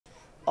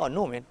Oh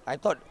no, man. I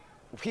thought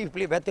we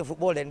played better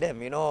football than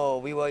them. You know,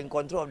 we were in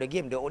control of the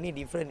game. The only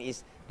difference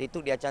is they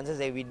took their chances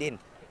and we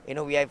didn't. You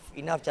know, we have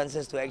enough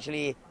chances to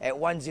actually, at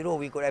 1-0,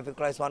 we could have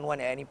equalized 1-1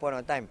 at any point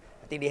of time.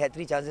 I think they had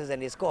 3 chances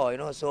and they score, you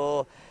know,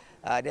 so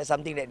that's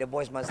something that the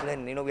boys must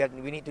learn. You know,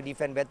 we need to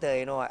defend better,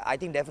 you know. I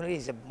think definitely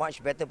it's a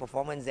much better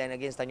performance than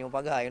against Tanjung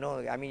Pagar, you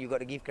know. I mean, you got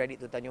to give credit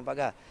to Tanjung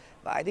Pagar.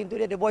 But I think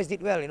today the boys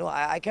did well, you know.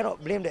 I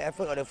cannot blame the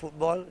effort of the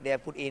football they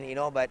have put in, you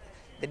know, but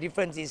the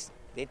difference is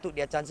they took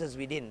their chances,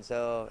 we didn't.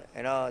 So,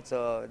 you know,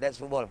 so that's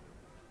football.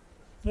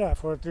 Yeah,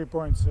 for 3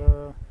 points.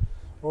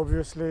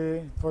 Obviously,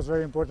 it was a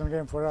very important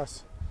game for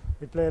us.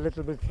 We play a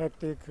little bit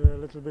hectic, a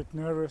little bit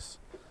nervous,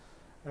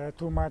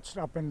 too much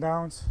up and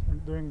downs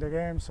during the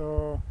game,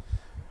 so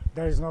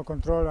there is no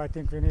control. I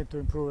think we need to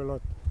improve a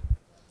lot.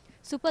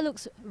 Super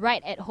looks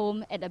right at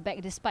home at the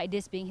back despite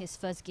this being his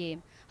first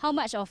game. How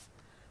much of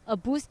a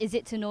boost is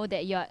it to know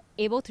that you're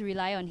able to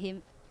rely on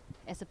him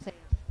as a player?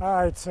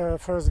 It's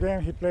first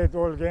game. He played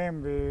all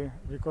game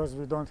because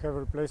we don't have a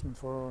replacement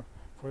for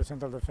the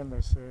central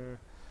defenders.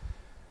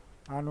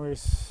 Anu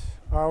is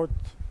out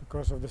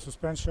because of the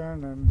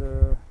suspension,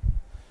 and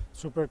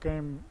Super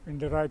came in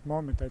the right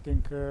moment. I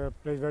think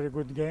played very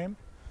good game,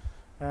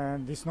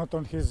 and it's not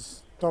on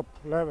his top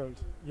level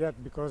yet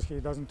because he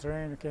doesn't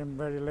train. He came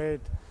very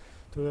late,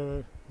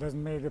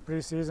 doesn't make the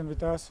pre-season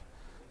with us.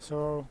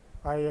 So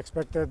I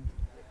expected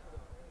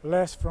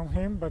less from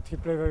him, but he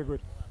played very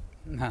good.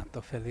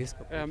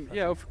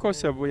 Yeah, of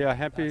course we are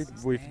happy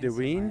with the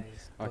win.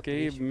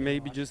 Okay,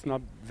 maybe just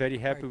not very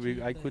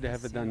happy. I could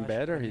have done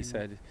better, he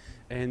said.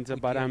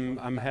 But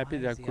I'm happy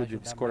that I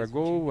could score a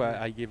goal.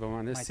 I gave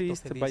one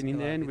assist, but in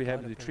the end we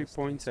have the 3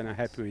 points, and I'm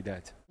happy with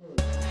that.